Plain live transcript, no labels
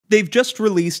They've just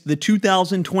released the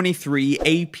 2023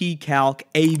 AP Calc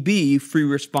AB free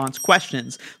response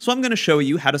questions, so I'm going to show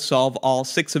you how to solve all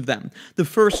 6 of them. The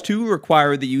first 2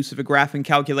 require the use of a graphing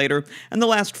calculator, and the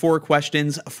last 4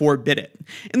 questions forbid it.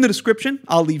 In the description,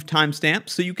 I'll leave timestamps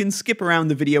so you can skip around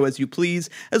the video as you please,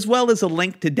 as well as a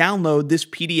link to download this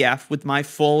PDF with my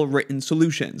full written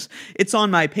solutions. It's on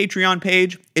my Patreon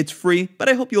page. It's free, but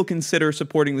I hope you'll consider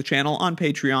supporting the channel on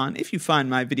Patreon if you find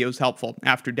my videos helpful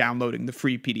after downloading the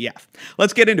free PDF.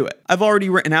 Let's get into it. I've already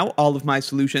written out all of my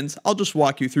solutions. I'll just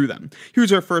walk you through them.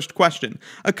 Here's our first question.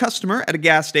 A customer at a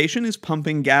gas station is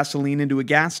pumping gasoline into a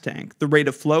gas tank. The rate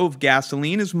of flow of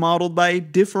gasoline is modeled by a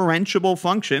differentiable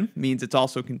function, means it's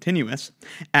also continuous,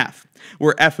 f,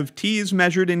 where f of t is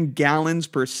measured in gallons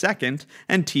per second,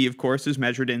 and t, of course, is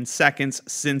measured in seconds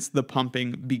since the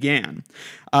pumping began.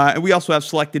 And we also have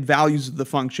selected values of the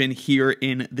function here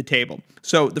in the table.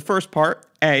 So the first part,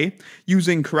 A,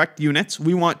 using correct units,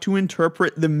 we want to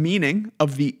interpret the meaning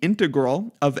of the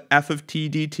integral of f of t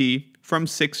dt from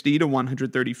 60 to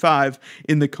 135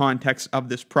 in the context of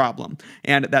this problem.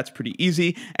 And that's pretty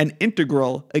easy. An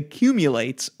integral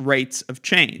accumulates rates of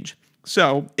change.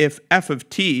 So if f of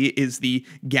t is the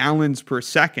gallons per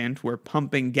second, we're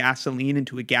pumping gasoline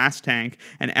into a gas tank,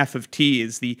 and f of t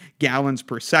is the gallons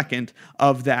per second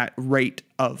of that rate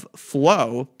of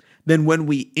flow, then when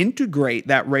we integrate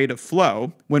that rate of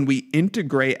flow, when we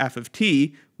integrate f of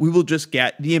t, we will just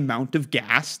get the amount of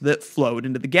gas that flowed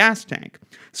into the gas tank.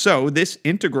 So this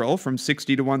integral from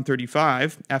 60 to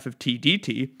 135, f of t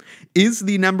dt, is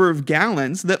the number of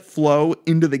gallons that flow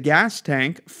into the gas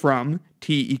tank from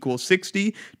t equals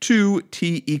 60 to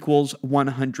t equals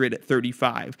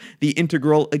 135. The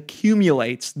integral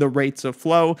accumulates the rates of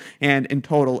flow, and in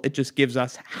total, it just gives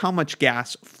us how much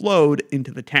gas flowed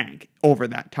into the tank over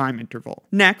that time interval.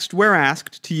 Next, we're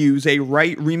asked to use a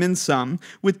right-Riemann sum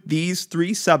with these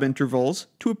 3 subintervals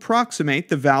to approximate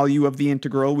the value of the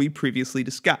integral we previously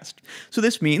discussed. So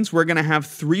this means we're going to have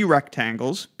 3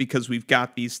 rectangles because we've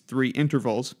got these 3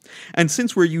 intervals. And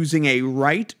since we're using a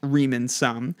right-Riemann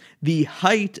sum, the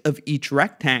height of each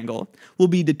rectangle will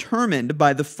be determined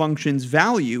by the function's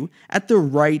value at the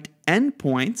right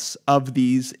endpoints of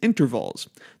these intervals.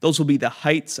 Those will be the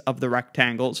heights of the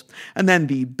rectangles, and then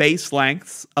the base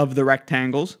lengths of the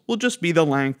rectangles will just be the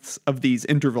lengths of these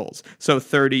intervals. So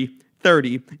 30,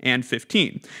 30, and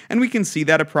 15. And we can see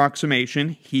that approximation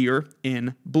here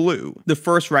in blue. The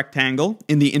first rectangle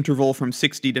in the interval from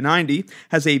 60 to 90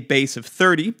 has a base of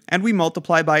 30, and we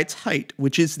multiply by its height,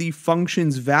 which is the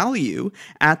function's value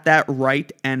at that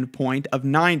right endpoint of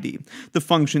 90. The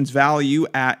function's value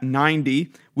at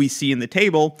 90 we see in the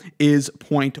table is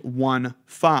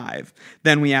 0.15.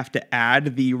 Then we have to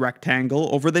add the rectangle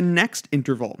over the next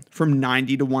interval from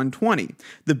 90 to 120.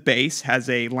 The base has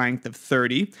a length of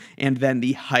 30, and then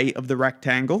the height of the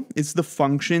rectangle is the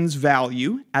function's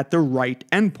value at the right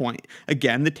endpoint.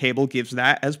 Again, the table gives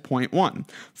that as 0.1.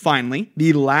 Finally,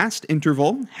 the last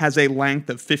interval has a length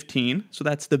of 15, so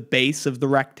that's the base of the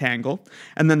rectangle,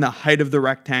 and then the height of the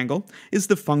rectangle is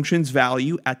the function's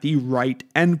value at the right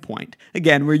endpoint.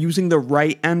 Again, we're using the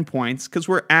right endpoints because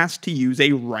we're asked to use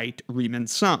a right Riemann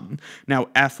sum. Now,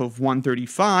 f of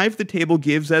 135, the table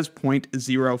gives as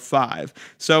 0.05.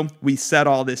 So we set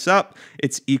all this up.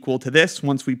 It's equal to this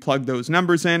once we plug those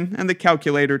numbers in, and the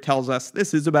calculator tells us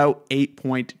this is about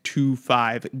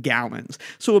 8.25 gallons.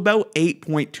 So about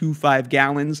 8.25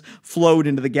 gallons flowed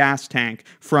into the gas tank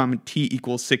from t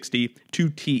equals 60 to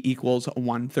t equals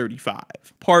 135.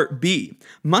 Part B,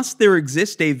 must there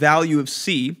exist a value of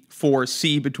c for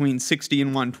c between 60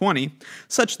 and 120,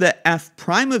 such that f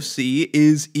prime of c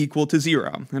is equal to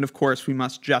 0. And of course, we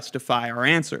must justify our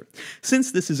answer.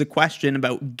 Since this is a question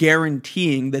about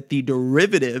guaranteeing that the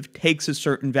derivative takes a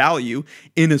certain value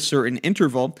in a certain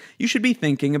interval, you should be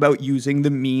thinking about using the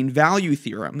mean value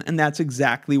theorem, and that's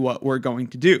exactly what we're going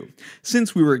to do.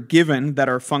 Since we were given that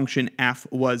our function f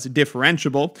was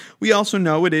differentiable, we also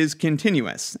know it is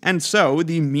continuous, and so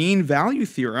the mean value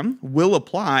theorem will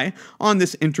apply on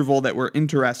this interval that we're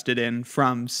interested in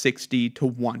from 60 to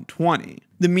 120.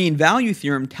 The mean value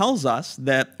theorem tells us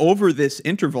that over this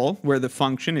interval, where the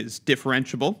function is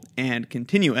differentiable and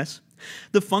continuous,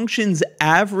 the function's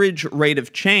average rate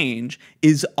of change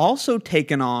is also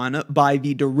taken on by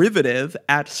the derivative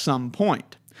at some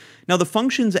point. Now, the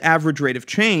function's average rate of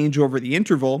change over the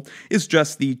interval is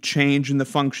just the change in the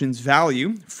function's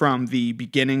value from the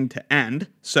beginning to end,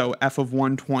 so f of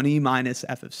 120 minus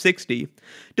f of 60,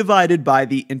 divided by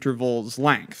the interval's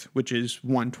length, which is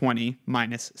 120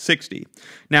 minus 60.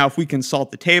 Now, if we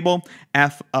consult the table,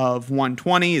 f of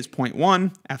 120 is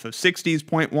 0.1, f of 60 is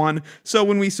 0.1, so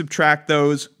when we subtract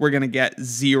those, we're going to get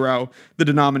 0. The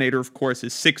denominator, of course,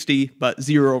 is 60, but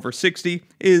 0 over 60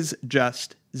 is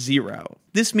just 0.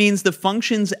 This means the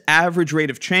function's average rate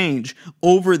of change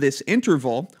over this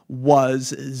interval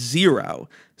was 0.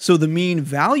 So the mean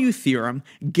value theorem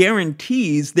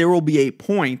guarantees there will be a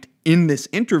point in this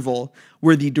interval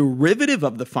where the derivative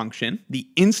of the function, the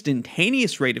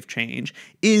instantaneous rate of change,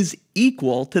 is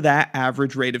equal to that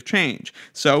average rate of change.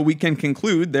 So we can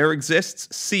conclude there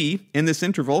exists C in this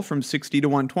interval from 60 to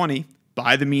 120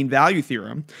 by the mean value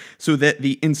theorem, so that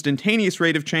the instantaneous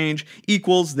rate of change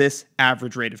equals this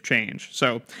average rate of change.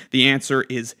 So the answer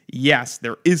is yes,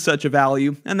 there is such a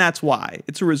value, and that's why.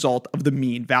 It's a result of the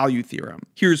mean value theorem.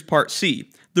 Here's part C.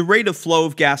 The rate of flow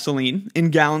of gasoline in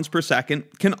gallons per second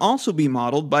can also be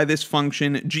modeled by this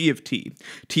function g of t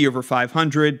over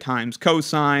 500 times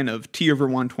cosine of t over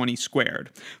 120 squared,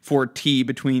 for t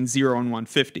between 0 and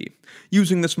 150.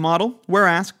 Using this model, we're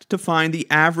asked to find the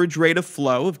average rate of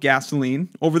flow of gasoline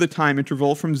over the time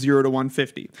interval from 0 to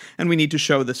 150, and we need to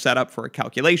show the setup for our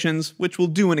calculations, which we'll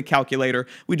do in a calculator.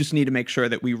 We just need to make sure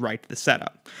that we write the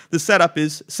setup. The setup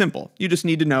is simple. You just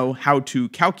need to know how to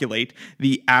calculate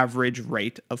the average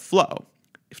rate of flow.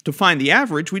 To find the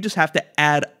average, we just have to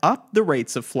add up the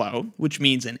rates of flow, which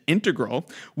means an integral.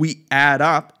 We add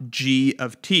up g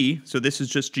of t, so this is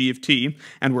just g of t,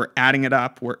 and we're adding it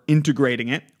up, we're integrating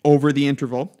it over the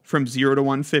interval from 0 to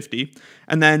 150,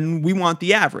 and then we want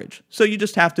the average. So you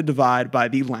just have to divide by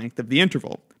the length of the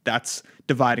interval. That's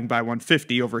dividing by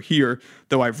 150 over here,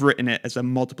 though I've written it as a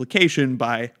multiplication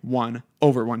by 1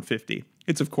 over 150.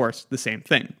 It's, of course, the same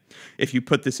thing. If you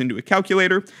put this into a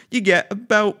calculator, you get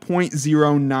about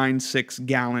 0.096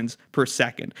 gallons per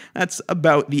second. That's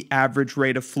about the average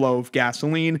rate of flow of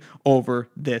gasoline over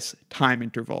this time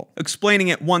interval. Explaining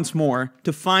it once more,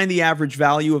 to find the average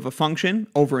value of a function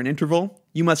over an interval,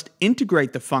 you must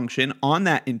integrate the function on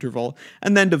that interval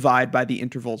and then divide by the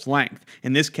interval's length.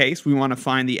 In this case, we want to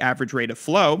find the average rate of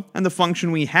flow, and the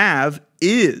function we have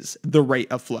is the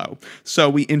rate of flow. So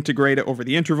we integrate it over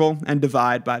the interval and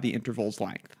divide by the interval's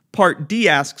length. Part D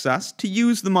asks us to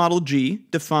use the model G,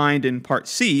 defined in Part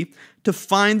C, to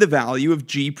find the value of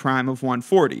g prime of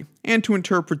 140, and to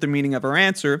interpret the meaning of our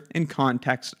answer in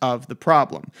context of the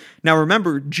problem. Now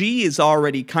remember, g is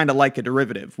already kind of like a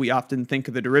derivative. We often think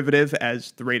of the derivative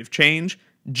as the rate of change.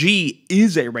 G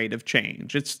is a rate of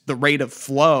change. It's the rate of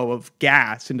flow of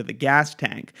gas into the gas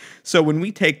tank. So when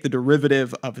we take the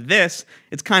derivative of this,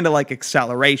 it's kind of like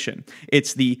acceleration.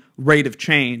 It's the rate of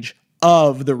change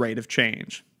of the rate of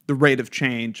change. The rate of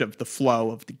change of the flow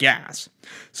of the gas.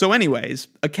 So anyways,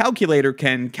 a calculator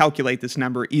can calculate this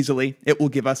number easily. It will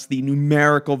give us the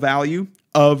numerical value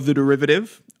of the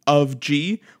derivative of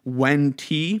g when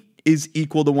t is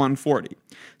equal to 140.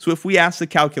 So if we ask the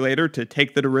calculator to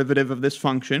take the derivative of this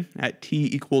function at t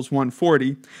equals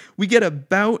 140, we get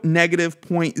about negative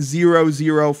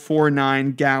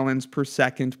 0.0049 gallons per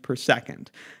second.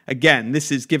 Again,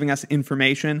 this is giving us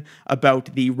information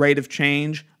about the rate of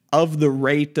change of the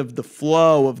rate of the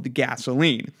flow of the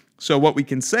gasoline. So what we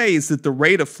can say is that the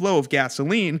rate of flow of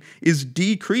gasoline is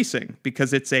decreasing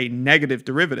because it's a negative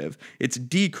derivative. It's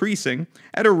decreasing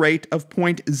at a rate of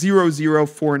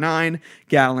 0.0049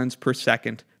 gallons per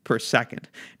second.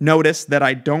 Notice that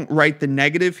I don't write the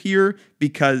negative here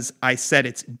because I said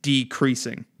it's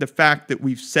decreasing. The fact that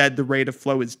we've said the rate of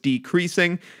flow is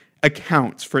decreasing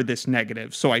accounts for this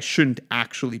negative, so I shouldn't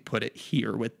actually put it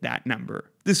here with that number.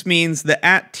 This means that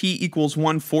at t equals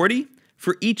 140,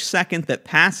 for each second that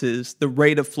passes, the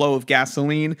rate of flow of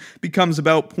gasoline becomes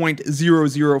about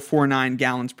 0.0049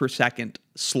 gallons per second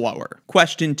slower.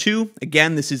 Question 2,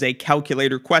 again, this is a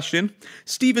calculator question.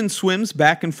 Steven swims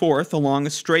back and forth along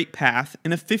a straight path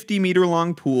in a 50-meter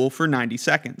long pool for 90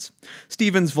 seconds.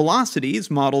 Steven's velocity is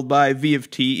modeled by v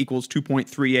of t equals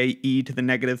 2.38 e to the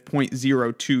negative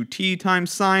 0.02 t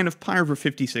times sine of pi over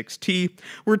 56 t,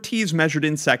 where t is measured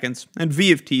in seconds and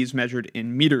v of t is measured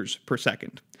in meters per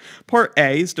second. Part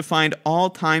A is to find all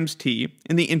times t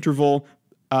in the interval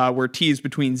where t is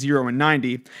between 0 and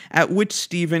 90, at which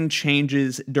Steven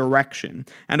changes direction.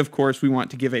 And of course, we want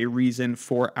to give a reason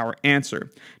for our answer.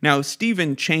 Now,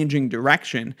 Steven changing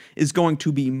direction is going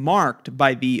to be marked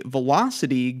by the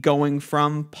velocity going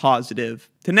from positive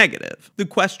to negative. The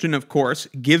question, of course,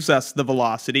 gives us the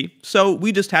velocity, so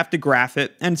we just have to graph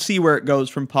it and see where it goes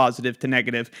from positive to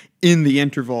negative in the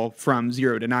interval from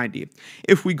 0 to 90.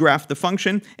 If we graph the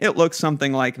function, it looks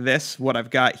something like this, what I've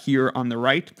got here on the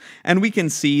right, and we can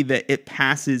see that it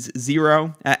passes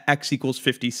 0 at x equals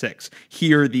 56.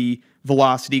 Here the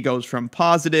velocity goes from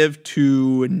positive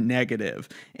to negative,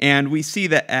 and we see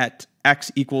that at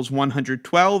x equals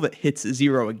 112, it hits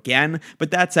 0 again, but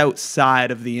that's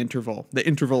outside of the interval. The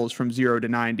interval is from 0 to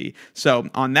 90. So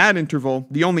on that interval,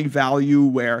 the only value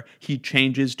where he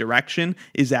changes direction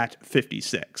is at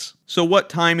 56. So what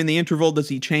time in the interval does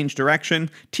he change direction?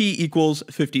 T equals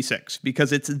 56,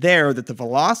 because it's there that the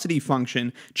velocity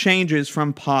function changes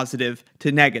from positive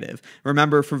to negative.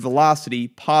 Remember, for velocity,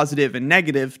 positive and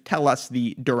negative tell us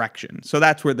the direction. So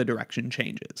that's where the direction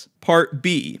changes. Part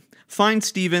B. Find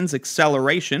Stephen's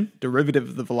acceleration, derivative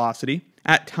of the velocity,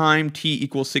 at time t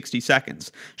equals 60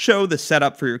 seconds. Show the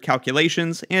setup for your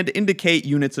calculations and indicate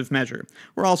units of measure.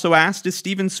 We're also asked, is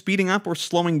Stephen speeding up or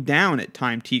slowing down at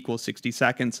time t equals 60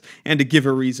 seconds, and to give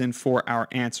a reason for our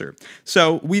answer.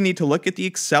 So we need to look at the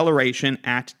acceleration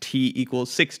at t equals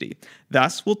 60.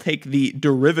 Thus, we'll take the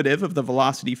derivative of the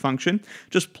velocity function,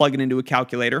 just plug it into a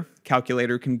calculator.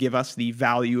 Calculator can give us the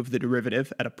value of the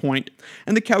derivative at a point,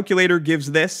 and the calculator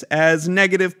gives this as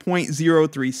negative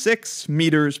 0.036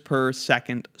 meters per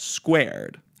second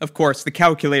squared. Of course, the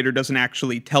calculator doesn't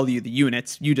actually tell you the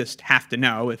units, you just have to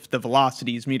know if the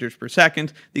velocity is meters per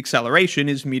second, the acceleration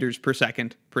is meters per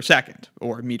second,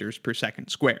 or meters per second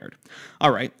squared.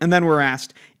 Alright, and then we're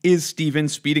asked, is Stephen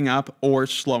speeding up or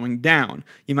slowing down?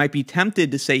 You might be tempted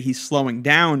to say he's slowing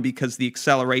down because the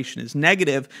acceleration is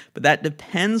negative, but that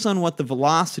depends on what the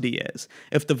velocity is.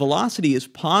 If the velocity is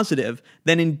positive,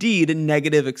 then indeed a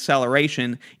negative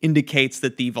acceleration indicates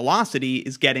that the velocity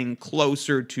is getting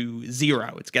closer to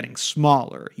 0. It's getting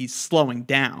smaller. He's slowing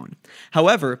down.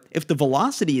 However, if the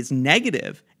velocity is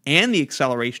negative and the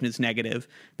acceleration is negative,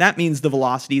 that means the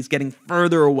velocity is getting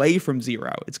further away from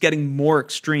 0. It's getting more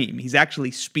extreme. He's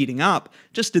actually speeding up,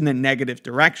 just in the negative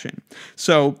direction.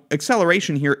 So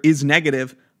acceleration here is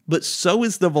negative, but so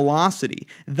is the velocity.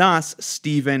 Thus,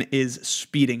 Stephen is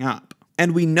speeding up.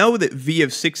 And we know that v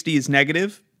of 60 is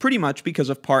negative pretty much because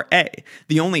of part A.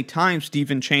 The only time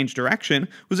Stephen changed direction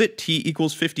was at t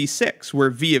equals 56, where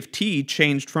v of t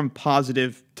changed from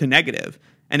positive to negative,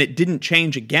 and it didn't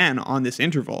change again on this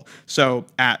interval. So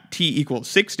at t equals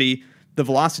 60, the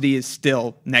velocity is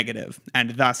still negative,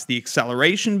 and thus the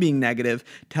acceleration being negative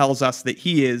tells us that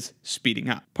he is speeding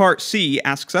up. Part C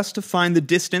asks us to find the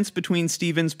distance between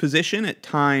Stephen's position at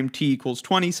time t equals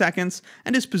 20 seconds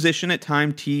and his position at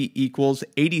time t equals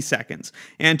 80 seconds,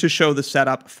 and to show the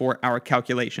setup for our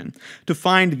calculation. To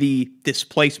find the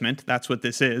displacement, that's what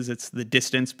this is, it's the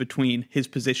distance between his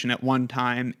position at one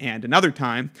time and another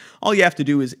time, all you have to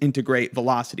do is integrate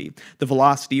velocity. The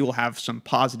velocity will have some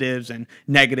positives and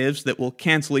negatives that will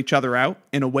cancel each other out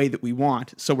in a way that we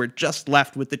want, so we're just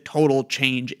left with the total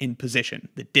change in position,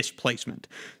 the displacement.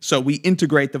 So we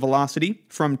integrate the velocity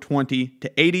from 20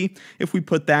 to 80. If we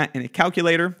put that in a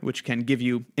calculator, which can give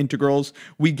you integrals,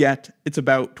 we get it's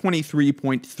about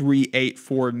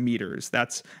 23.384 meters.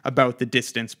 That's about the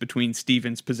distance between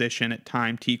Stephen's position at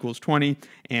time t equals 20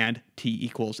 and t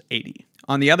equals 80.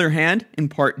 On the other hand, in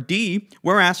part D,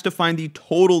 we're asked to find the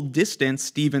total distance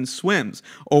Stephen swims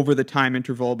over the time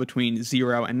interval between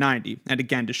 0 and 90, and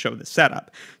again to show the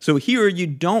setup. So here you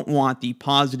don't want the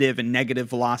positive and negative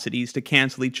velocities to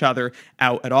cancel each other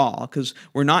out at all, because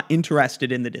we're not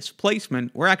interested in the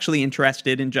displacement, we're actually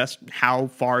interested in just how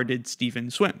far did Stephen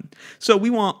swim. So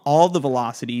we want all the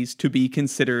velocities to be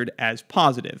considered as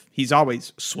positive. He's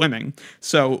always swimming,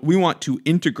 so we want to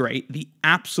integrate the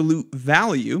absolute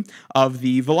value of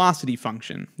the velocity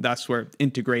function. Thus, we're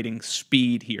integrating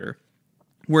speed here.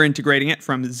 We're integrating it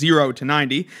from 0 to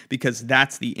 90 because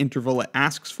that's the interval it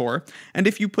asks for. And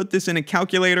if you put this in a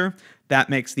calculator, that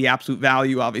makes the absolute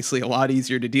value obviously a lot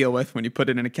easier to deal with when you put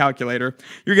it in a calculator.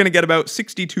 You're going to get about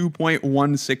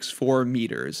 62.164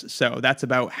 meters. So that's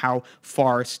about how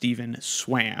far Stephen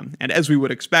swam. And as we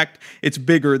would expect, it's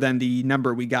bigger than the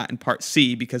number we got in part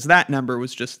C because that number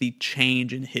was just the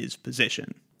change in his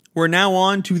position. We're now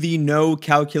on to the no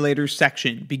calculator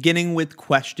section, beginning with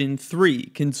question 3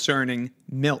 concerning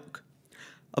milk.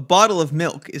 A bottle of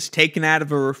milk is taken out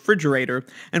of a refrigerator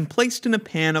and placed in a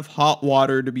pan of hot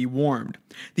water to be warmed.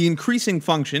 The increasing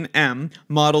function, m,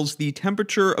 models the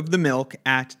temperature of the milk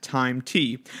at time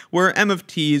t, where m of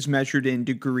t is measured in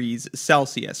degrees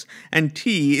Celsius, and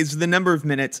t is the number of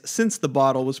minutes since the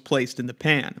bottle was placed in the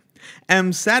pan.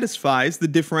 M satisfies the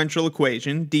differential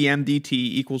equation dm dt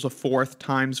equals 1/4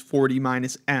 times 40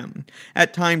 minus m.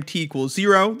 At time t equals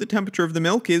 0, the temperature of the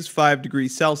milk is 5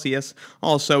 degrees Celsius.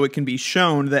 Also, it can be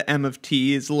shown that m of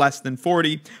t is less than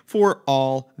 40 for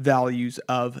all values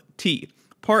of t.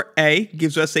 Part A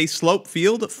gives us a slope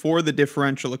field for the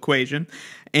differential equation,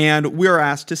 and we're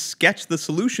asked to sketch the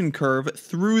solution curve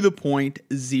through the point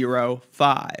 0,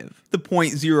 5. The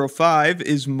point 0, 5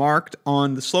 is marked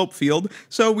on the slope field,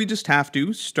 so we just have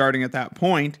to, starting at that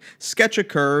point, sketch a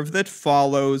curve that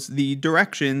follows the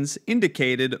directions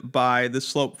indicated by the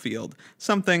slope field,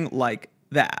 something like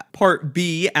that. Part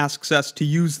B asks us to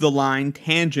use the line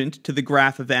tangent to the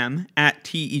graph of m at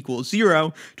t equals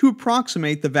 0 to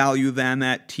approximate the value of m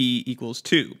at t equals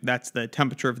 2. That's the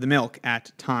temperature of the milk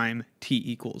at time t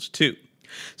equals 2.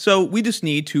 So we just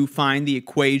need to find the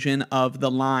equation of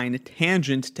the line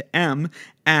tangent to m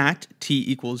at t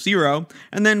equals 0,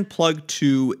 and then plug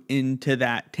 2 into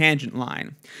that tangent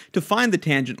line. To find the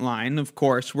tangent line, of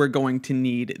course, we're going to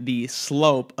need the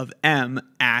slope of m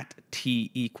at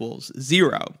t equals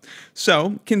 0.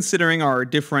 So, considering our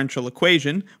differential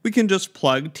equation, we can just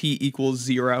plug t equals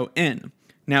 0 in.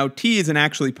 Now, t isn't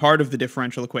actually part of the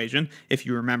differential equation. If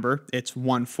you remember, it's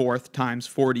 1/4 times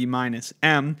 40 minus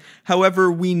m.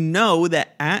 However, we know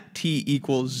that at t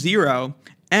equals 0,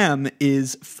 m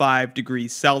is 5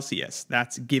 degrees Celsius.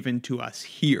 That's given to us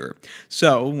here.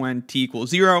 So when t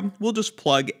equals 0, we'll just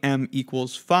plug m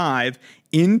equals 5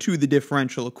 into the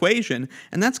differential equation,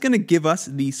 and that's going to give us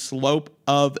the slope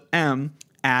of m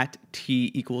at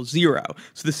t equals 0.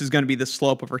 So this is going to be the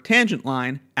slope of our tangent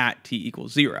line at t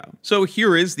equals 0. So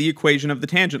here is the equation of the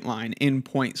tangent line in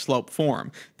point slope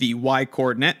form. The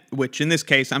y-coordinate, which in this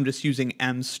case I'm just using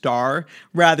m star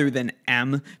rather than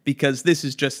m because this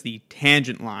is just the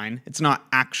tangent line. It's not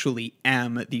actually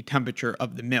m, the temperature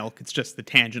of the milk. It's just the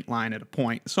tangent line at a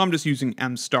point. So I'm just using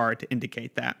m star to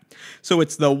indicate that. So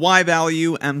it's the y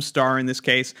value, m star in this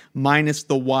case, minus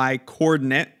the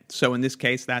y-coordinate. So in this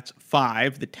case, that's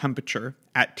 5, the temperature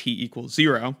at t equals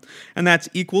 0. And that's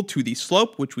equal to the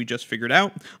slope, which we just figured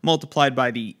out, multiplied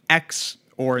by the x,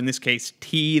 or in this case,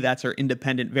 t, that's our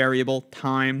independent variable,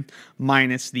 time,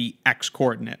 minus the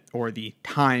x-coordinate, or the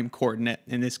time coordinate,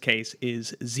 in this case,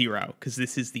 is 0, because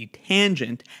this is the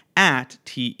tangent at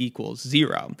t equals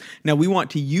 0. Now we want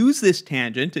to use this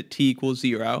tangent at t equals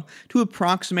 0 to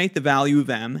approximate the value of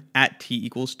m at t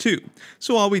equals 2.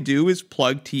 So all we do is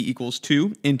plug t equals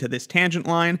 2 into this tangent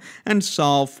line and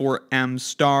solve for m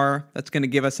star. That's going to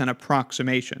give us an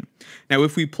approximation. Now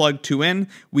if we plug 2 in,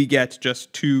 we get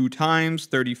just 2 times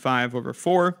 35 over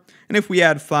 4. And if we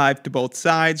add 5 to both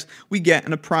sides, we get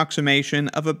an approximation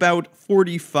of about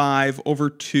 45 over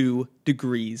 2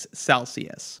 degrees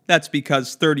Celsius. That's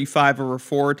because 35 over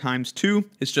 4 times 2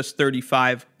 is just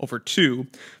 35 over 2.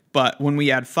 But when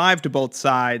we add 5 to both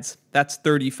sides, that's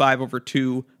 35 over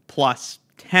 2 plus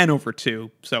 10 over 2,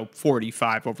 so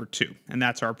 45 over 2. And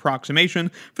that's our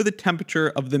approximation for the temperature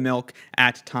of the milk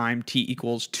at time t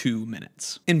equals 2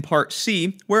 minutes. In part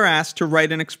C, we're asked to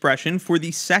write an expression for the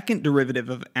second derivative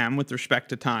of m with respect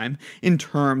to time in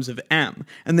terms of m,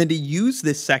 and then to use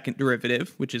this second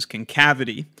derivative, which is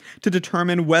concavity, to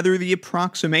determine whether the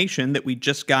approximation that we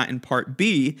just got in part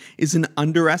B is an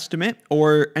underestimate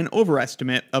or an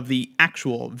overestimate of the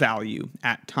actual value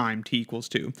at time t equals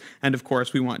 2. And of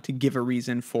course, we want to give a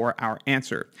reason for our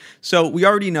answer. So we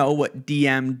already know what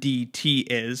dm dt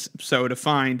is, so to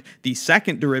find the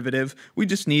second derivative, we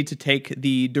just need to take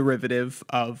the derivative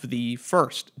of the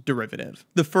first derivative.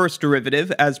 The first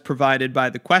derivative, as provided by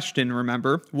the question,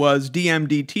 remember, was dm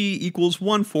dt equals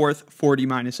 1/4 40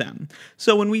 minus m.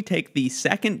 So when we take the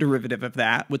second derivative of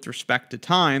that with respect to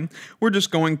time, we're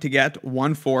just going to get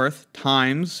 1/4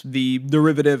 times the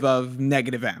derivative of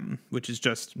negative m, which is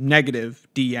just negative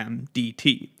dm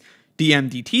dt.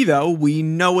 dm dt, though, we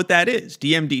know what that is.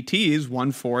 dm dt is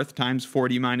 1/4 times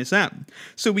 40 minus m.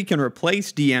 So we can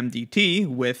replace dm dt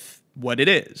with what it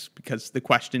is, because the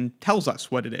question tells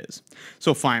us what it is.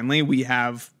 So finally, we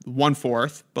have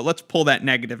 1/4, but let's pull that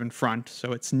negative in front,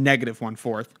 so it's negative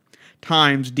 1/4,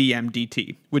 times dm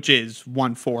dt, which is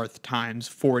 1/4 times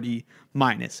 40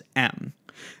 minus m.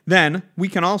 Then we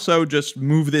can also just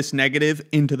move this negative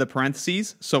into the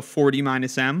parentheses, so 40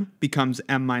 minus m becomes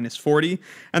m minus 40,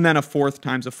 and then 1/4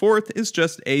 times 1/4 is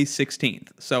just a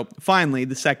 16th. So finally,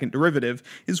 the second derivative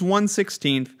is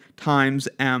 1/16 times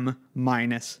m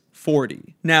minus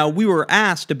 40. Now, we were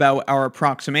asked about our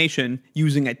approximation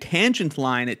using a tangent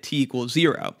line at t equals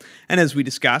 0. And as we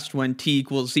discussed, when t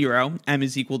equals 0, m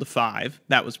is equal to 5.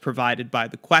 That was provided by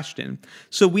the question.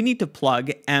 So we need to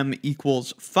plug m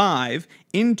equals 5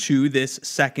 into this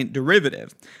second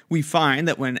derivative. We find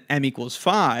that when m equals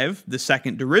 5, the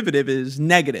second derivative is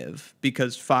negative,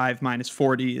 because 5 minus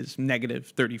 40 is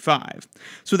negative 35.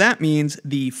 So that means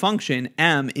the function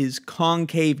m is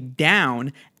concave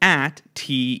down at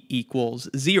t equals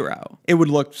 0. It would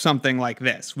look something like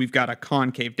this. We've got a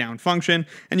concave down function,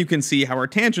 and you can see how our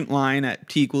tangent line at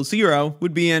t equals 0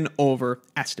 would be an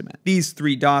overestimate. These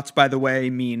three dots, by the way,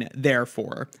 mean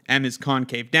therefore. M is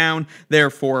concave down,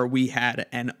 therefore we had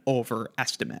an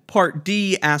overestimate. Part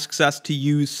D asks us to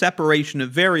use separation of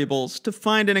variables to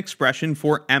find an expression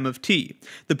for m of t,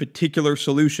 the particular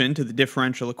solution to the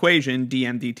differential equation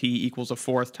dm dt equals a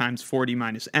fourth times 40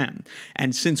 minus m.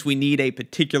 And since we need a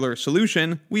particular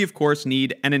solution, we of course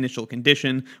need an initial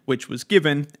condition, which was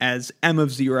given as m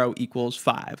of 0 equals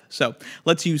 5. So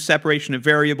let's use separation of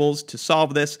variables to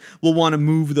solve this. We'll want to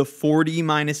move the 40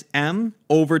 minus m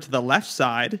over to the left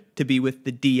side to be with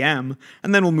the dm,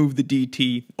 and then we'll move the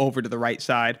dt over to the right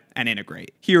side and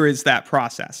integrate. Here is that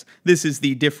process. This is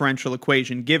the differential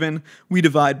equation given. We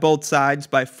divide both sides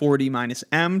by 40 minus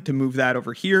m to move that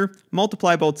over here,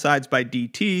 multiply both sides by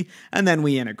dt, and then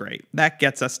we integrate. That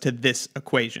gets us to this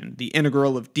equation. The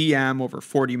integral of dm over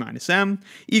 40 minus m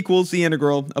equals the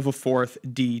integral of a fourth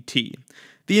dt.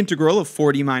 The integral of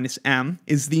 40 minus m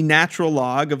is the natural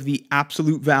log of the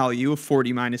absolute value of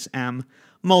 40 minus m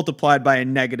multiplied by a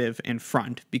negative in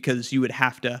front, because you would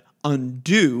have to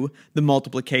undo the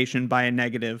multiplication by a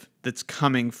negative that's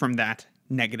coming from that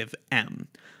negative m.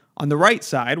 On the right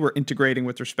side, we're integrating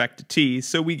with respect to t,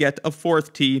 so we get a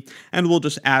fourth t, and we'll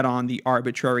just add on the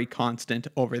arbitrary constant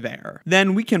over there.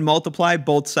 Then we can multiply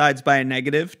both sides by a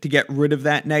negative to get rid of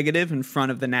that negative in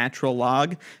front of the natural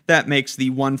log. That makes the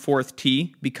 1/4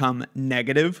 t become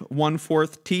negative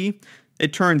 1/4 t.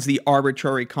 It turns the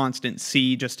arbitrary constant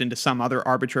c just into some other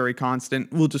arbitrary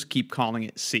constant. We'll just keep calling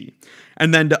it c.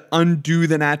 And then to undo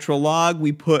the natural log,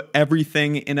 we put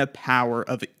everything in a power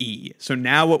of e. So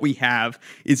now what we have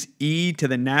is e to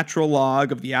the natural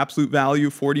log of the absolute value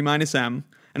of 40 minus m.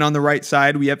 And on the right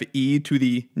side, we have e to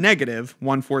the negative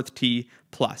 1/4 t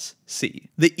plus c.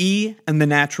 The e and the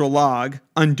natural log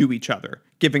undo each other,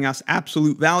 giving us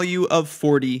absolute value of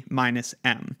 40 minus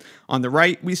m. On the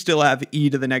right, we still have e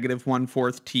to the negative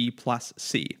 1/4 t plus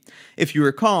c. If you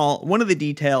recall, one of the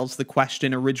details the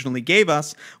question originally gave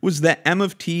us was that m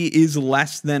of t is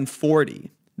less than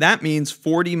 40. That means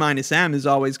 40 minus m is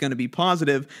always going to be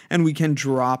positive, and we can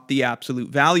drop the absolute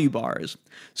value bars.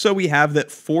 So we have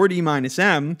that 40 minus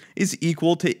m is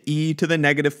equal to e to the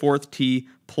negative 4th t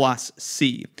plus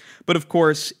c. But of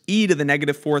course, e to the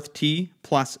negative 4th t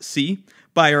plus c,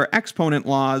 by our exponent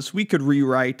laws, we could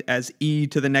rewrite as e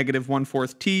to the negative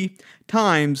 1/4 t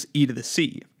times e to the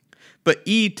c. But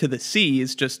e to the c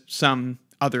is just some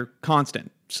other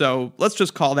constant. So let's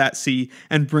just call that c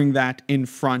and bring that in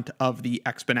front of the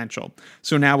exponential.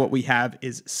 So now what we have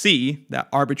is c, that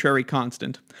arbitrary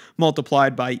constant,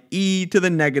 multiplied by e to the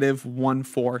negative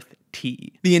 1/4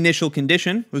 t. The initial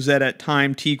condition was that at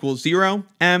time t equals 0,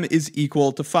 m is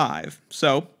equal to 5.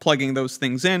 So plugging those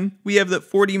things in, we have that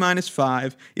 40 minus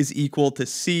 5 is equal to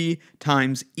c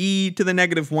times e to the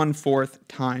negative 1/4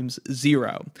 times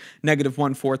 0. Negative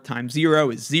 1/4 times 0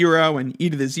 is 0, and e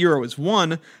to the 0 is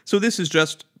 1, so this is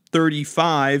just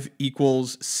 35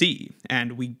 equals c,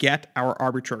 and we get our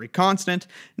arbitrary constant.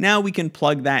 Now we can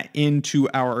plug that into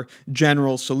our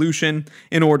general solution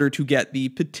in order to get the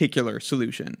particular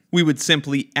solution. We would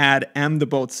simply add m to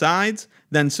both sides,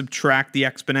 then subtract the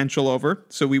exponential over,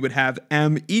 so we would have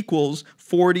m equals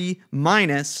 40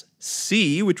 minus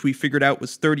c, which we figured out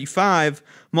was 35,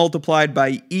 multiplied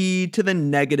by e to the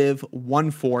negative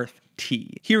 1/4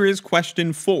 t. Here is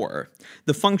question 4.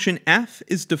 The function f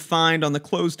is defined on the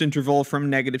closed interval from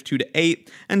 -2 to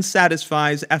 8 and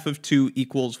satisfies f of 2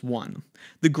 equals 1.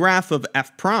 The graph of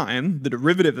f prime, the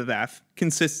derivative of f,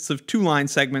 consists of 2 line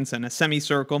segments and a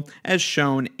semicircle as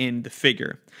shown in the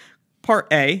figure. Part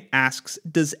A asks,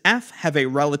 does f have a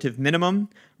relative minimum,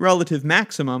 relative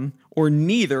maximum, or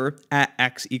neither at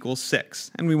x equals 6?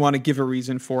 And we want to give a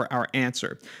reason for our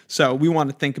answer. So we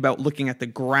want to think about looking at the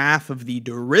graph of the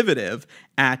derivative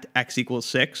at x equals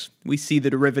 6. We see the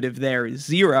derivative there is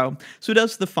 0. So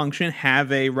does the function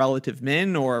have a relative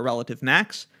min or a relative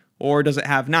max, or does it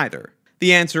have neither?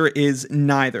 The answer is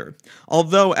neither.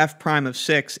 Although f prime of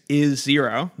 6 is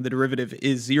 0, the derivative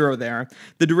is 0 there,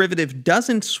 the derivative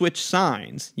doesn't switch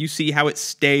signs. You see how it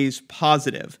stays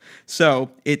positive.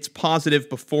 So it's positive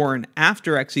before and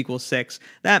after x equals 6.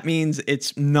 That means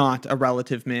it's not a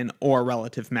relative min or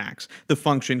relative max. The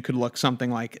function could look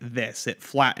something like this. It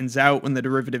flattens out when the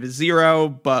derivative is 0,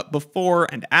 but before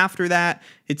and after that,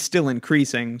 it's still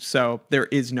increasing, so there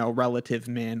is no relative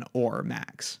min or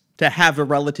max. To have a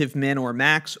relative min or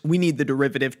max, we need the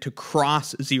derivative to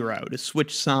cross 0, to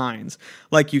switch signs.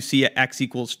 Like you see at x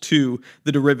equals 2,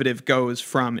 the derivative goes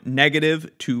from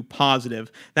negative to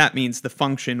positive. That means the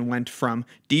function went from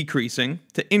decreasing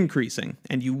to increasing,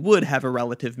 and you would have a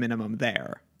relative minimum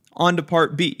there. On to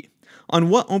part B. On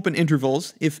what open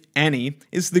intervals, if any,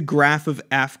 is the graph of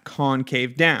f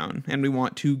concave down? And we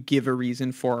want to give a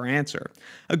reason for our answer.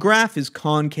 A graph is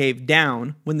concave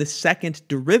down when the second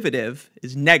derivative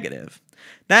is negative.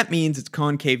 That means it's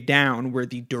concave down where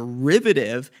the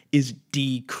derivative is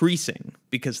decreasing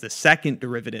because the second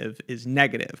derivative is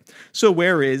negative. So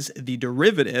where is the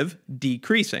derivative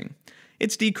decreasing?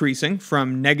 It's decreasing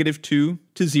from -2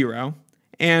 to 0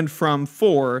 and from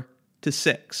 4 to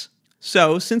 6.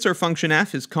 So, since our function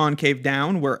f is concave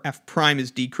down where f prime is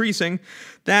decreasing,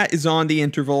 that is on the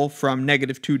interval from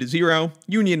 -2 to 0,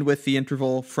 union with the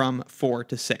interval from 4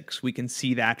 to 6. We can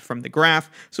see that from the graph,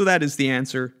 so that is the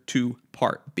answer to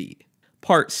part B.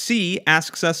 Part C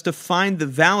asks us to find the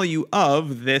value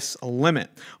of this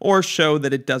limit, or show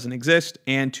that it doesn't exist,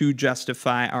 and to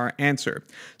justify our answer.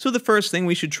 So the first thing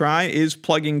we should try is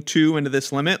plugging 2 into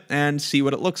this limit and see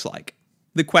what it looks like.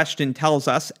 The question tells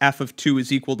us f of 2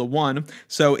 is equal to 1,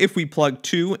 so if we plug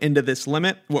 2 into this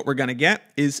limit, what we're going to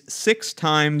get is 6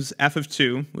 times f of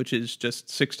 2, which is just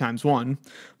 6 times 1,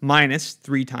 minus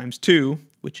 3 times 2,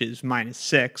 which is minus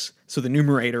 6, so the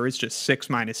numerator is just 6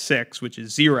 minus 6, which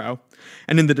is 0.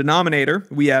 And in the denominator,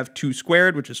 we have 2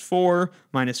 squared, which is 4,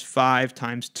 minus 5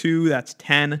 times 2, that's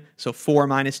 10. So 4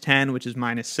 minus 10, which is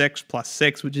minus 6, plus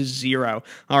 6, which is 0.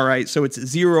 All right, so it's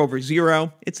 0 over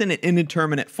 0. It's in an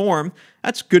indeterminate form.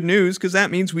 That's good news, because that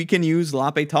means we can use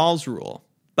L'Hopital's rule.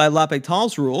 By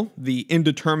L'Hopital's rule, the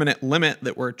indeterminate limit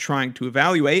that we're trying to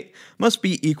evaluate must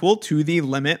be equal to the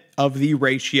limit of the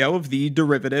ratio of the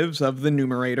derivatives of the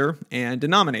numerator and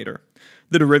denominator.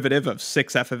 The derivative of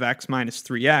 6f of x minus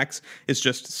 3x is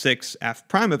just 6f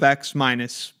prime of x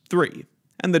minus 3.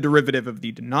 And the derivative of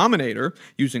the denominator,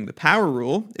 using the power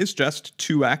rule, is just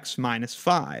 2x minus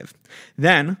 5.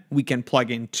 Then we can plug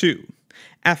in 2.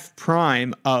 F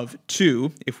prime of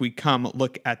 2, if we come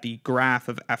look at the graph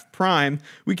of f prime,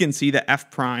 we can see that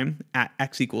f prime at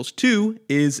x equals 2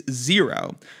 is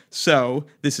 0. So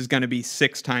this is going to be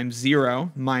 6 times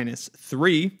 0 minus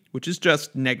 3, which is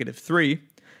just -3.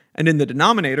 And in the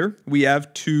denominator, we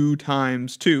have 2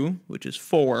 times 2, which is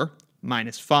 4,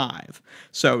 minus 5.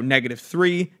 So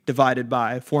 -3 divided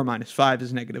by 4 minus 5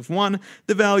 is -1.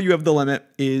 The value of the limit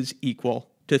is equal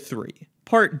to 3.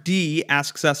 Part D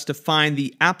asks us to find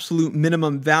the absolute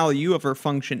minimum value of our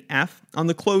function f on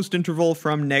the closed interval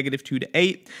from -2 to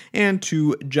 8 and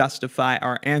to justify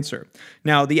our answer.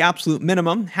 Now, the absolute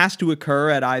minimum has to occur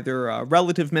at either a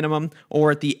relative minimum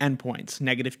or at the endpoints,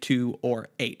 -2 or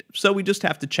 8. So we just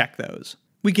have to check those.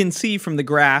 We can see from the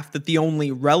graph that the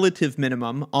only relative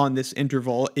minimum on this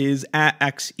interval is at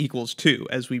x equals 2,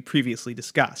 as we previously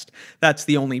discussed. That's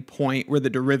the only point where the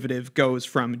derivative goes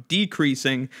from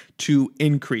decreasing to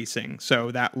increasing. So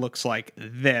that looks like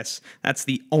this. That's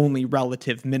the only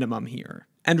relative minimum here.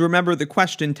 And remember, the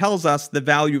question tells us the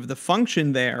value of the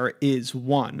function there is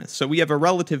 1. So we have a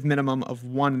relative minimum of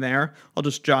 1 there. I'll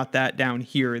just jot that down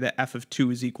here, that f of 2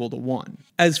 is equal to 1.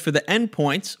 As for the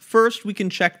endpoints, first we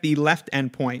can check the left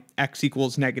endpoint, x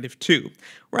equals -2.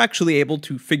 We're actually able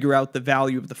to figure out the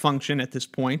value of the function at this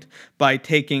point by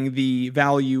taking the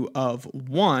value of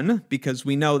 1, because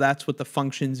we know that's what the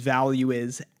function's value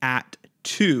is at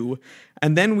 2.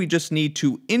 And then we just need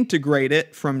to integrate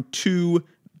it from 2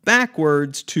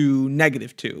 backwards to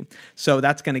 -2. So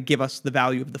that's going to give us the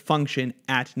value of the function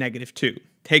at -2.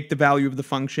 Take the value of the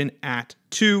function at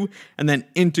 2 and then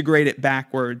integrate it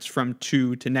backwards from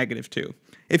 2 to -2.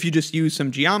 If you just use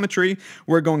some geometry,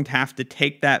 we're going to have to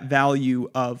take that value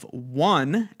of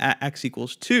 1 at x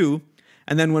equals 2,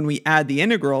 and then when we add the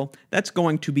integral, that's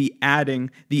going to be adding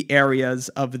the areas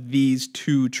of these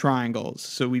two triangles.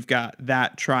 So we've got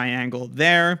that triangle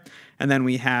there, and then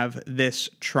we have this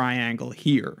triangle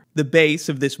here. The base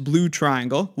of this blue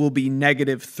triangle will be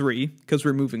 -3, because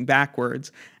we're moving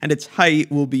backwards, and its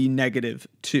height will be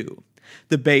 -2.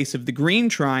 The base of the green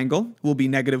triangle will be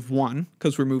 -1,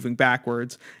 because we're moving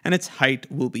backwards, and its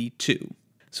height will be 2.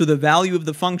 So the value of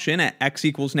the function at x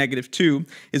equals -2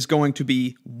 is going to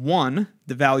be 1,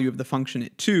 the value of the function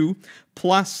at 2,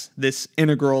 plus this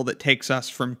integral that takes us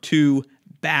from 2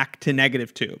 back to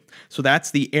 -2. So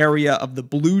that's the area of the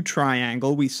blue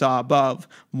triangle we saw above,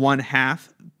 1/2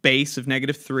 base of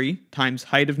 -3 times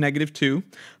height of -2,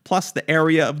 plus the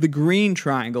area of the green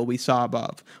triangle we saw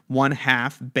above,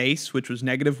 1/2 base, which was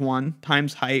 -1,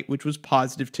 times height, which was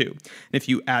 +2. And if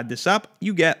you add this up,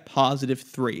 you get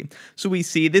 +3. So we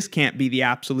see this can't be the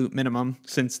absolute minimum,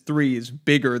 since 3 is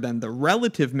bigger than the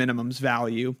relative minimum's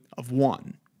value of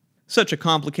 1. Such a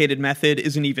complicated method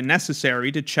isn't even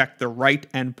necessary to check the right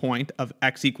endpoint of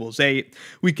x equals 8.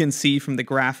 We can see from the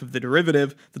graph of the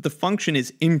derivative that the function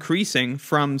is increasing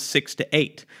from 6 to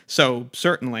 8. So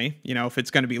certainly, if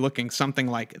it's going to be looking something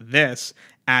like this,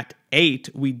 at 8,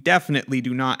 we definitely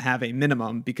do not have a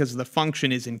minimum because the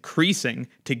function is increasing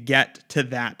to get to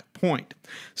that point.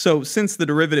 So since the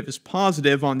derivative is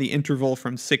positive on the interval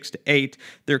from 6 to 8,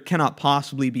 there cannot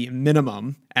possibly be a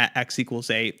minimum at x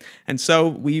equals 8. And so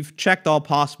we've checked all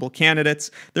possible candidates.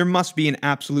 There must be an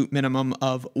absolute minimum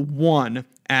of 1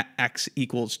 at x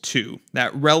equals 2.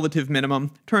 That relative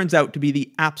minimum turns out to be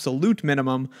the absolute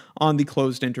minimum on the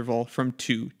closed interval from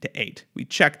 2 to 8. We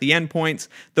check the endpoints.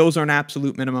 Those aren't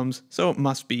absolute minimums, so it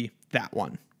must be that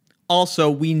one. Also,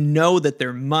 we know that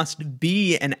there must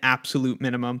be an absolute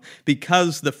minimum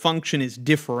because the function is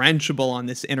differentiable on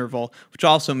this interval, which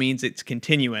also means it's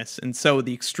continuous. And so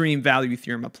the extreme value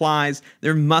theorem applies.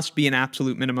 There must be an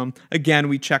absolute minimum. Again,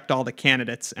 we checked all the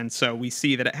candidates, and so we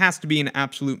see that it has to be an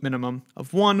absolute minimum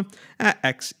of 1 at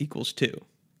x equals 2.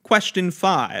 Question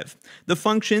 5. The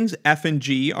functions f and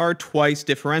g are twice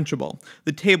differentiable.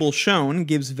 The table shown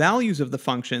gives values of the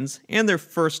functions and their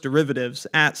first derivatives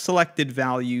at selected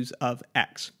values of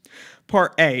x.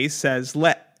 Part A says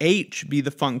let h be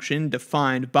the function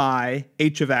defined by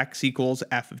h of x equals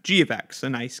f of g of x, a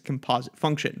nice composite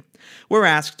function. We're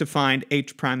asked to find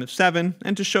h prime of 7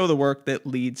 and to show the work that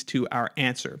leads to our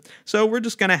answer. So we're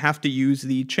just going to have to use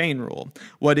the chain rule.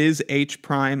 What is h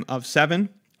prime of 7?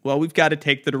 Well, we've got to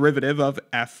take the derivative of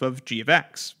f of g of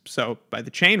x. So by the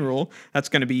chain rule, that's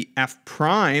going to be f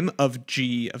prime of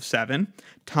g of 7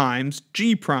 times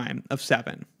g prime of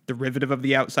 7. Derivative of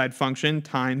the outside function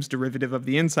times derivative of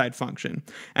the inside function.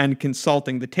 And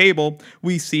consulting the table,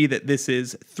 we see that this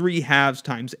is 3/2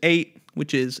 times 8,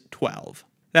 which is 12.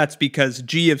 That's because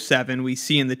g of 7 we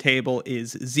see in the table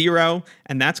is 0,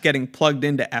 and that's getting plugged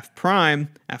into f prime.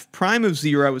 F prime of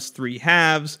 0 is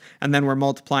 3/2, and then we're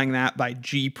multiplying that by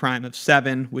g prime of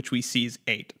 7, which we see is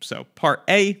 8. So part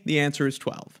A, the answer is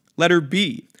 12. Letter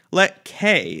B. Let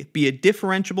k be a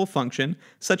differentiable function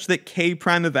such that k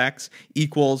prime of x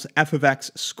equals f of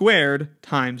x squared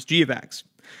times g of x.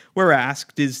 We're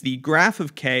asked, is the graph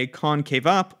of k concave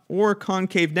up or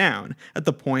concave down at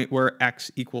the point where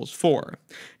x equals 4?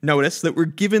 Notice that we're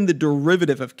given the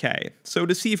derivative of k, so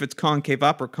to see if it's concave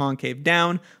up or concave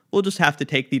down, we'll just have to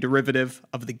take the derivative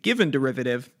of the given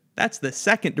derivative, that's the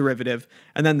second derivative,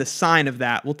 and then the sign of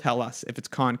that will tell us if it's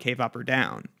concave up or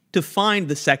down. To find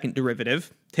the second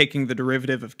derivative, taking the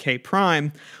derivative of k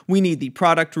prime, we need the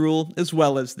product rule as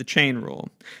well as the chain rule.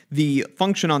 The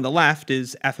function on the left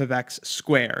is f of x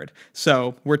squared,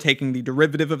 so we're taking the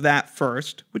derivative of that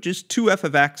first, which is 2f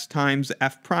of x times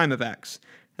f prime of x.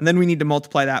 And then we need to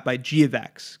multiply that by g of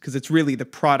x, because it's really the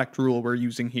product rule we're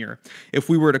using here. If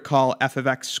we were to call f of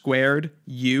x squared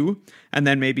u, and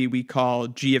then maybe we call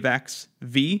g of x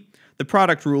v, the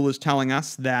product rule is telling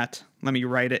us that, let me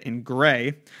write it in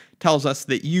gray, tells us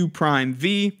that u prime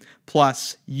v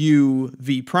plus u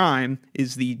v prime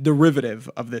is the derivative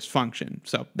of this function.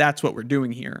 So that's what we're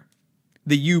doing here.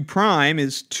 The u prime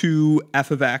is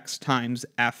 2f of x times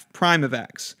f prime of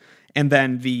x, and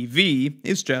then the v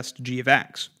is just g of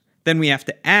x. Then we have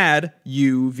to add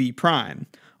u v prime,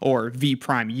 or v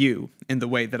prime u, in the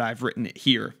way that I've written it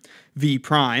here. V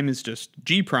prime is just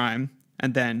g prime,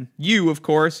 and then u, of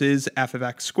course, is f of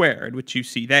x squared, which you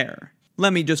see there.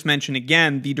 Let me just mention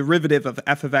again, the derivative of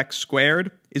f of x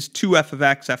squared is 2f of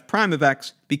x f prime of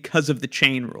x because of the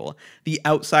chain rule. The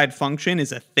outside function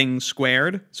is a thing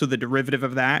squared, so the derivative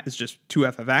of that is just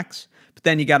 2f of x. But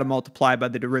then you got to multiply by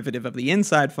the derivative of the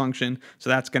inside function, so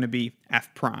that's going to be f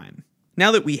prime.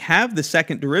 Now that we have the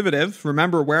second derivative,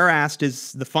 remember we're asked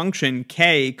is the function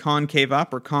k concave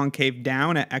up or concave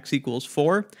down at x equals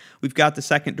 4. We've got the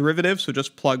second derivative, so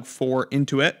just plug 4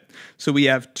 into it. So we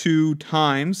have 2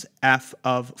 times f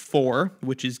of 4,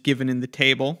 which is given in the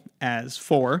table as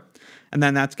 4. And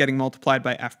then that's getting multiplied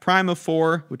by f prime of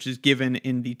 4, which is given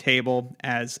in the table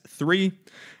as 3.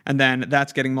 And then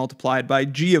that's getting multiplied by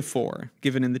g of 4,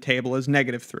 given in the table as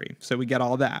 -3. So we get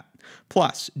all that.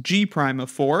 plus g prime of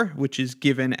 4, which is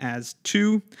given as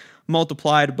 2,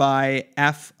 multiplied by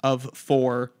f of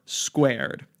 4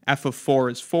 squared. F of 4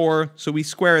 is 4, so we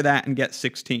square that and get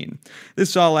 16.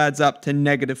 This all adds up to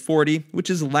negative 40, which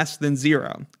is less than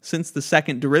 0. Since the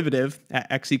second derivative at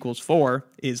x equals 4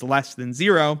 is less than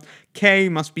 0, k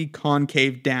must be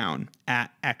concave down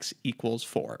at x equals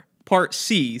 4. Part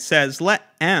C says let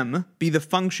m be the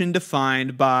function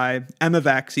defined by m of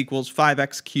x equals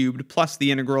 5x cubed plus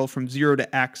the integral from 0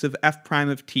 to x of f prime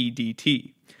of t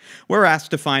dt. We're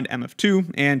asked to find m of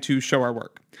 2 and to show our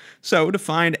work. So to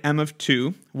find m of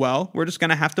 2, well, we're just going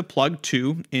to have to plug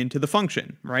 2 into the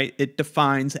function, right? It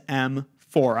defines m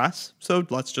for us, so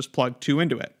let's just plug 2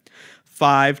 into it.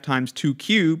 5 times 2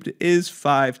 cubed is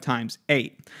 5 times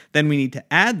 8. Then we need to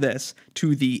add this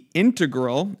to the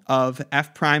integral of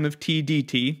f prime of t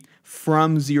dt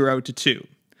from 0 to 2.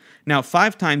 Now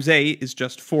 5 times 8 is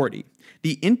just 40.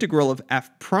 The integral of f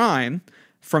prime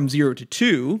from 0 to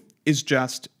 2 is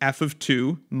just f of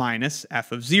 2 minus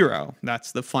f of 0.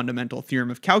 That's the fundamental theorem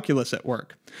of calculus at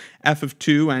work. F of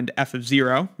 2 and f of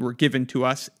 0 were given to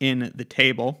us in the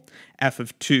table. F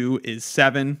of 2 is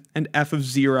 7 and f of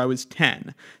 0 is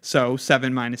 10. So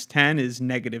 7 minus 10 is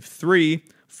negative 3.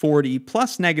 40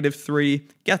 plus negative 3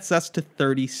 gets us to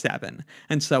 37,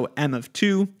 and so m of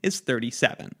 2 is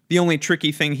 37. The only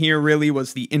tricky thing here really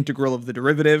was the integral of the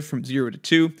derivative from 0 to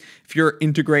 2. If you're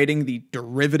integrating the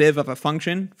derivative of a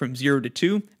function from 0 to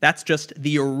 2, that's just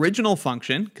the original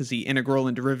function, because the integral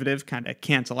and derivative kind of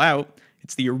cancel out.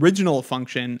 It's the original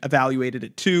function evaluated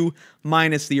at 2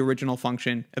 minus the original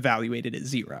function evaluated at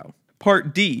 0.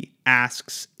 Part D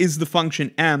asks, is the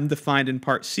function m defined in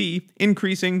part C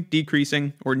increasing,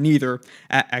 decreasing, or neither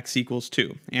at x equals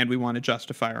 2? And we want to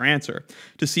justify our answer.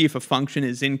 To see if a function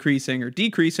is increasing or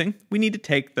decreasing, we need to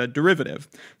take the derivative.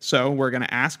 So we're going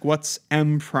to ask, what's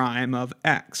m prime of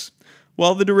x?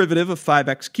 Well, the derivative of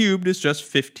 5x cubed is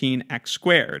just 15x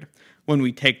squared. When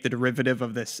we take the derivative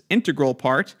of this integral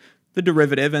part, the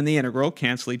derivative and the integral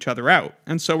cancel each other out,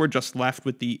 and so we're just left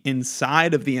with the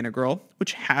inside of the integral,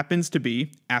 which happens to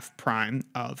be f prime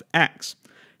of x.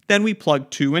 Then we plug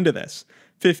 2 into this.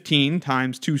 15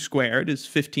 times 2 squared is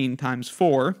 15 times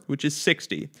 4, which is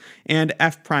 60, and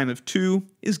f prime of 2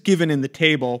 is given in the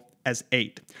table as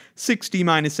 8. 60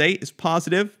 minus 8 is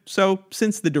positive, so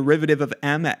since the derivative of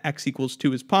m at x equals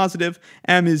 2 is positive,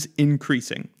 m is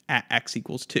increasing at x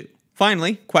equals 2.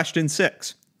 Finally, question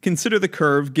 6. Consider the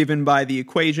curve given by the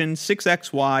equation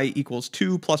 6xy equals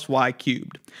 2 plus y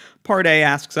cubed. Part A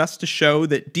asks us to show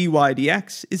that dy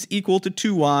dx is equal to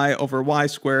 2y over y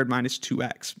squared minus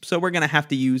 2x. So we're going to have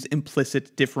to use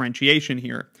implicit differentiation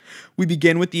here. We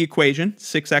begin with the equation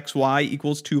 6xy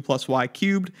equals 2 plus y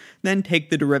cubed, then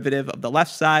take the derivative of the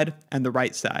left side and the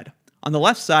right side. On the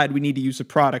left side, we need to use a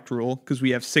product rule because we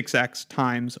have 6x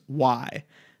times y.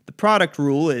 The product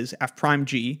rule is f prime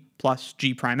g plus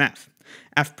g prime f.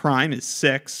 F prime is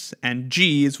 6, and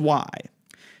g is y.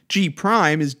 G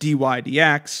prime is dy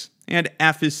dx, and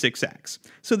f is 6x.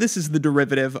 So this is the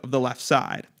derivative of the left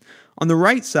side. On the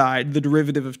right side, the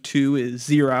derivative of 2 is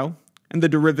 0, and the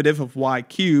derivative of y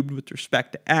cubed with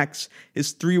respect to x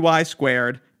is 3y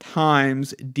squared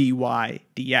times dy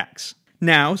dx.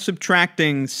 Now,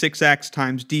 subtracting 6x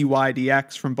times dy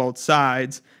dx from both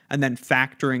sides, and then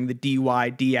factoring the dy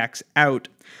dx out,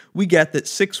 we get that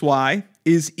 6y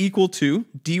is equal to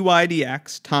dy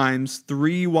dx times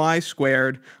 3y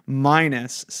squared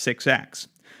minus 6x.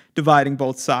 Dividing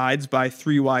both sides by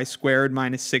 3y squared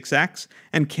minus 6x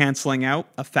and canceling out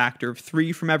a factor of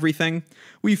 3 from everything,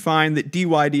 we find that dy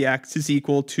dx is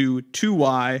equal to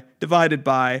 2y divided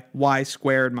by y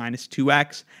squared minus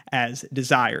 2x as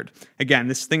desired. Again,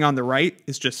 this thing on the right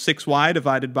is just 6y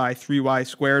divided by 3y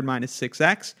squared minus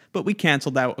 6x, but we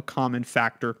canceled out a common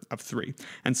factor of 3.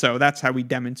 And so that's how we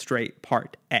demonstrate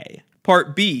part A.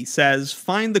 Part B says,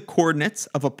 find the coordinates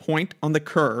of a point on the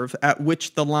curve at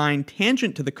which the line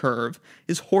tangent to the curve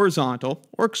is horizontal,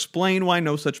 or explain why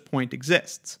no such point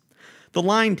exists. The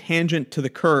line tangent to the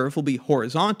curve will be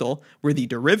horizontal where the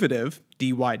derivative,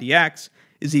 dy dx,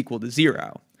 is equal to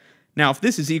 0. Now, if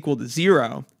this is equal to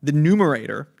 0, the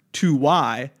numerator,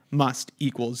 2y, must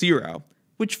equal 0,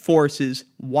 which forces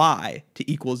y to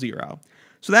equal 0.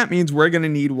 So that means we're going to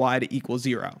need y to equal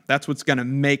 0. That's what's going to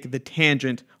make the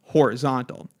tangent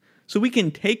horizontal. So we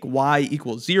can take y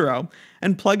equals 0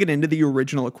 and plug it into the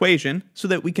original equation so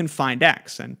that we can find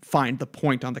x and find the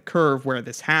point on the curve where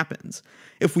this happens.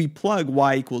 If we plug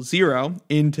y equals 0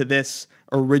 into this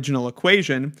original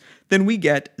equation, then we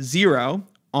get 0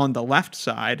 on the left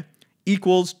side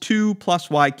equals 2 plus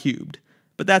y cubed.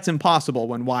 but that's impossible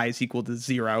when y is equal to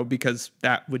 0 because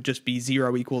that would just be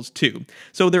 0 equals 2.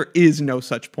 So there is no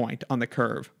such point on the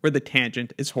curve where the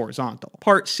tangent is horizontal.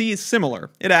 Part C is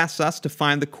similar. It asks us to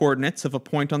find the coordinates of a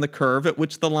point on the curve at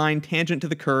which the line tangent to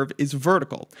the curve is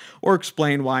vertical, or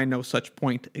explain why no such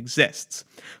point exists.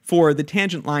 For the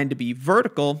tangent line to be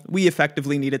vertical, we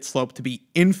effectively need its slope to be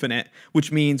infinite,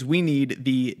 which means we need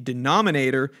the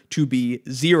denominator to be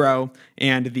 0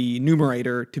 and the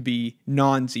numerator to be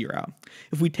non-zero.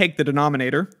 If we take the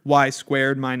denominator, y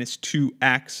squared minus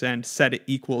 2x, and set it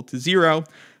equal to 0,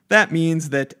 that means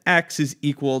that x is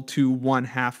equal to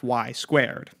 1/2 y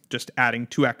squared, just adding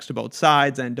 2x to both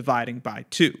sides and dividing by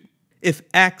 2. If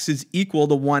x is equal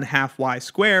to 1/2 y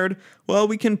squared, well,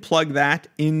 we can plug that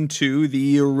into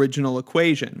the original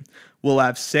equation. We'll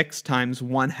have 6 times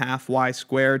 1/2 y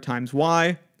squared times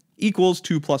y equals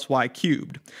 2 plus y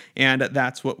cubed. And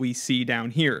that's what we see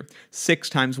down here. 6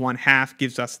 times 1/2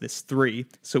 gives us this 3.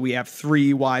 So we have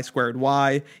 3y squared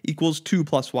y equals 2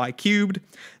 plus y cubed.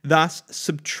 Thus,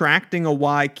 subtracting a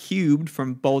y cubed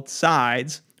from both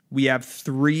sides, we have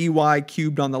 3y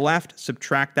cubed on the left,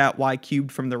 subtract that y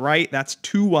cubed from the right, that's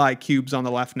 2y cubes on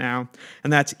the left now,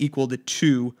 and that's equal to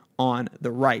 2 on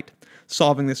the right.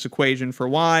 Solving this equation for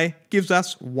y gives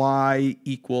us y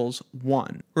equals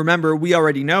 1. Remember, we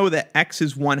already know that x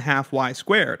is 1/2 y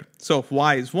squared, so if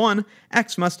y is 1,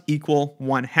 x must equal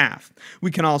 1/2.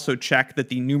 We can also check that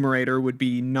the numerator would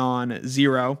be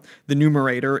non-zero. The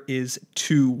numerator is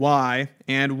 2y,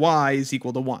 and y is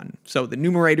equal to 1. So the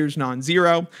numerator is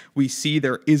non-zero. We see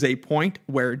there is a point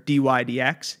where dy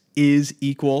dx is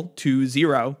equal to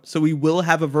 0, so we will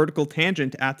have a vertical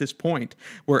tangent at this point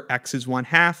where x is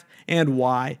 1/2 and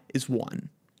y is 1.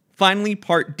 Finally,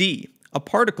 part D. A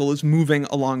particle is moving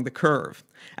along the curve.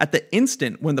 At the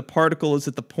instant when the particle is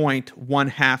at the point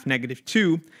 1/2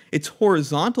 -2, its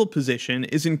horizontal position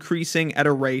is increasing at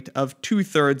a rate of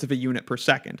 2/3 of a unit per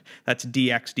second. That's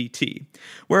dx dt.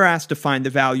 We're asked to find the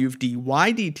value of dy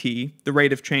dt, the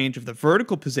rate of change of the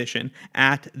vertical position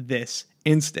at this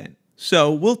instant.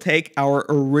 So we'll take our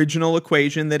original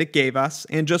equation that it gave us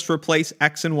and just replace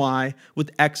x and y with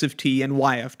x of t and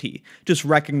y of t, just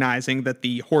recognizing that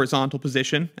the horizontal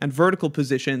position and vertical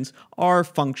positions are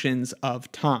functions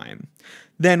of time.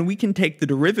 Then we can take the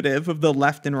derivative of the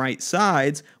left and right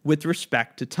sides with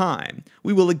respect to time.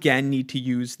 We will again need to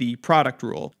use the product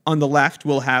rule. On the left,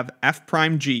 we'll have f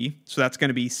prime g, so that's going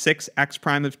to be 6x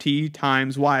prime of t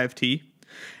times y of t,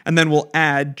 and then we'll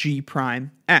add g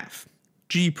prime f.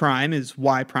 G prime is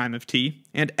y prime of t,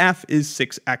 and f is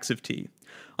 6x of t.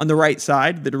 On the right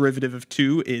side, the derivative of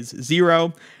 2 is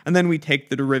 0, and then we take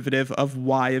the derivative of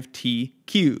y of t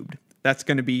cubed. That's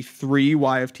going to be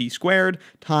 3y of t squared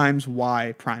times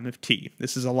y prime of t.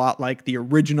 This is a lot like the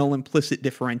original implicit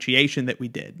differentiation that we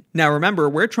did. Now remember,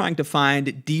 we're trying to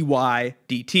find dy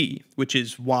dt, which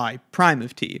is y prime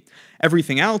of t.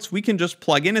 Everything else we can just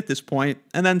plug in at this point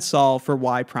and then solve for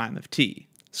y prime of t.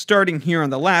 Starting here on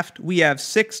the left, we have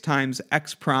 6 times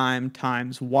x prime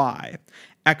times y.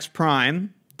 X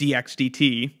prime, dx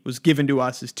dt, was given to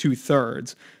us as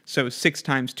 2/3. So 6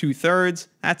 times 2/3,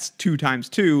 that's 2 times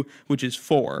 2, which is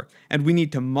 4. And we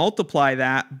need to multiply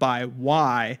that by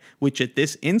y, which at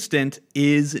this instant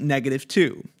is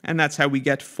 -2. And that's how we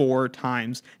get 4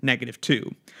 times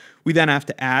 -2. We then have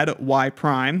to add y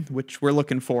prime, which we're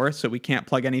looking for, so we can't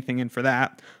plug anything in for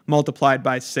that, multiplied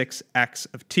by 6x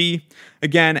of t.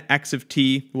 Again, x of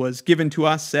t was given to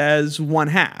us as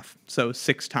 1/2. So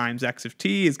 6 times x of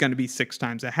t is going to be 6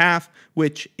 times 1/2,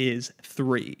 which is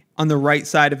 3. On the right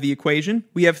side of the equation,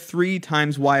 we have 3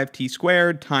 times y of t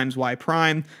squared times y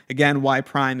prime. Again, y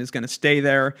prime is going to stay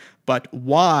there, but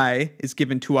y is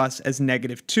given to us as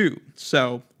 -2.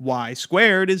 So y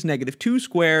squared is -2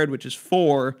 squared, which is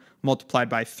 4, multiplied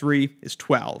by 3 is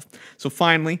 12. So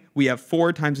finally, we have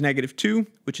 4 times -2,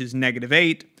 which is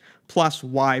 -8, plus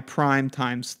y prime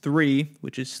times 3,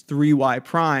 which is 3y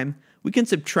prime. We can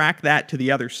subtract that to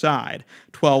the other side.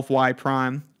 12y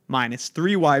prime minus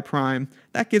 3y prime,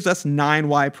 that gives us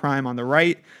 9y prime on the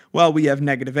right, while we have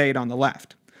 -8 on the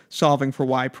left. Solving for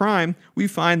y prime, we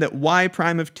find that y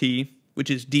prime of t,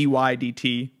 which is dy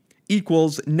dt,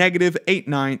 equals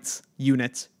 -8/9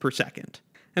 units per second.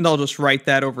 And I'll just write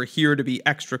that over here to be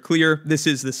extra clear. This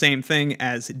is the same thing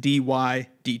as dy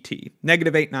dt,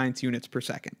 -8/9 units per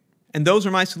second. And those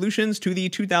are my solutions to the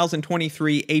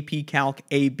 2023 AP Calc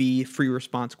AB free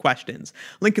response questions.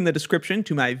 Link in the description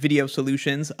to my video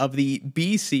solutions of the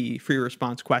BC free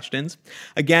response questions.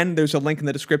 Again, there's a link in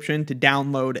the description to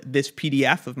download this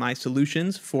PDF of my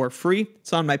solutions for free.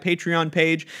 It's on my Patreon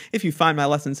page. If you find my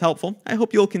lessons helpful, I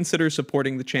hope you'll consider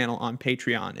supporting the channel on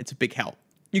Patreon. It's a big help.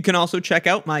 You can also check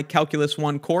out my Calculus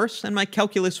 1 course and my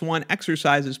Calculus 1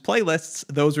 exercises playlists.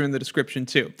 Those are in the description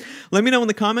too. Let me know in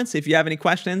the comments if you have any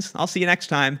questions. I'll see you next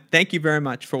time. Thank you very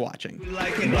much for watching.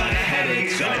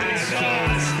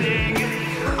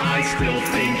 I still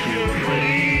think you're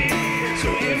pretty. So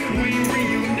if we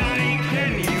reunite,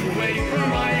 can you wait for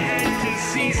my head to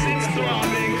cease its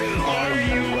throbbing? Are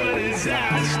you a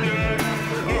disaster?